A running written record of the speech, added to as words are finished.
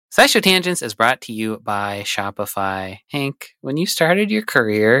SciShow Tangents is brought to you by Shopify. Hank, when you started your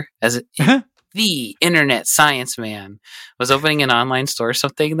career as the internet science man, was opening an online store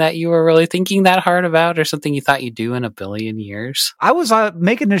something that you were really thinking that hard about, or something you thought you'd do in a billion years? I was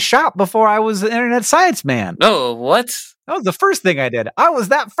making a shop before I was the internet science man. Oh, what? That was the first thing I did. I was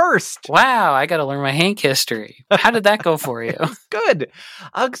that first. Wow, I got to learn my Hank history. How did that go for you? Good.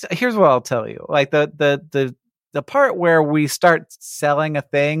 Here's what I'll tell you. Like the part where we start selling a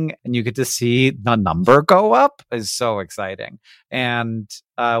thing and you get to see the number go up is so exciting. And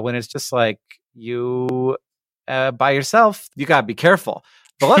when it's just like you by yourself, you got to be careful.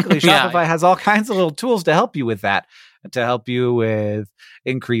 But luckily, Shopify has all kinds of little tools to help you with that, to help you with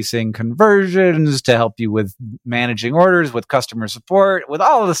increasing conversions, to help you with managing orders, with customer support, with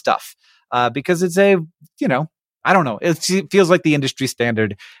all of the stuff. Because it's I don't know. It feels like the industry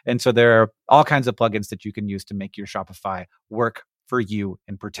standard. And so there are all kinds of plugins that you can use to make your Shopify work for you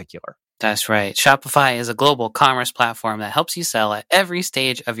in particular. That's right. Shopify is a global commerce platform that helps you sell at every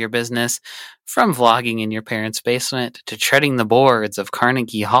stage of your business, from vlogging in your parents' basement to treading the boards of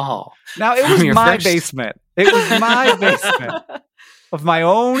Carnegie Hall. Now, it was my basement. It was my basement of my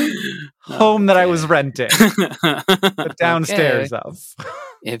own home that I was renting the downstairs of.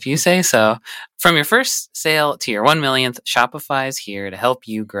 If you say so. From your first sale to your 1 millionth, Shopify is here to help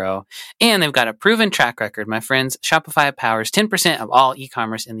you grow. And they've got a proven track record, my friends. Shopify powers 10% of all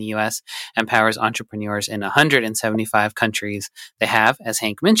e-commerce in the US and powers entrepreneurs in 175 countries. They have, as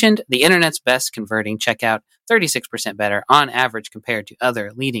Hank mentioned, the internet's best converting checkout, 36% better on average compared to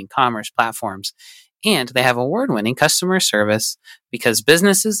other leading commerce platforms. And they have award-winning customer service, because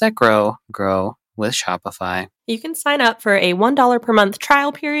businesses that grow with Shopify. You can sign up for a $1 per month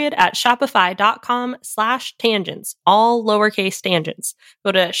trial period at shopify.com/tangents, all lowercase tangents.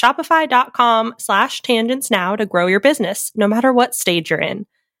 Go to shopify.com/tangents now to grow your business, no matter what stage you're in.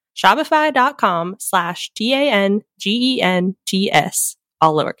 Shopify.com/TANGENTS,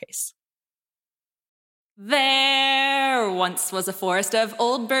 all lowercase. There once was a forest of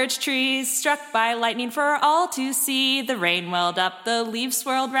old birch trees, struck by lightning for all to see. The rain welled up, the leaves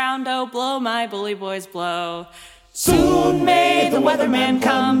swirled round, oh, blow, my bully boys, blow. Soon may the weatherman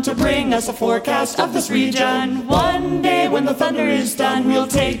come to bring us a forecast of this region. One day when the thunder is done, we'll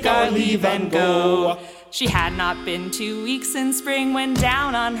take our leave and go. She had not been 2 weeks in spring when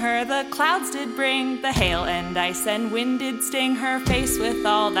down on her the clouds did bring. The hail and ice and wind did sting her face with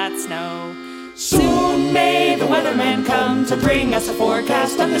all that snow. Soon may the weatherman come to bring us a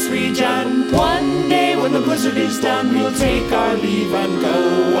forecast of this region. One day when the blizzard is done, we'll take our leave and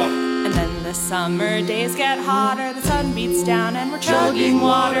go. And then the summer days get hotter, the sun beats down and we're chugging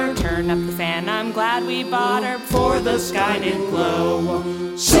water. Turn up the fan, I'm glad we bought her before the sky did glow.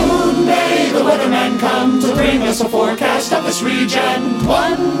 Soon may the weatherman come to bring us a forecast of this region.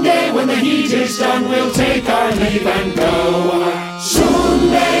 One day when the heat is done, we'll take our leave and go.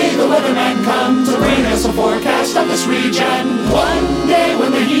 Soon may the weatherman come to bring us a forecast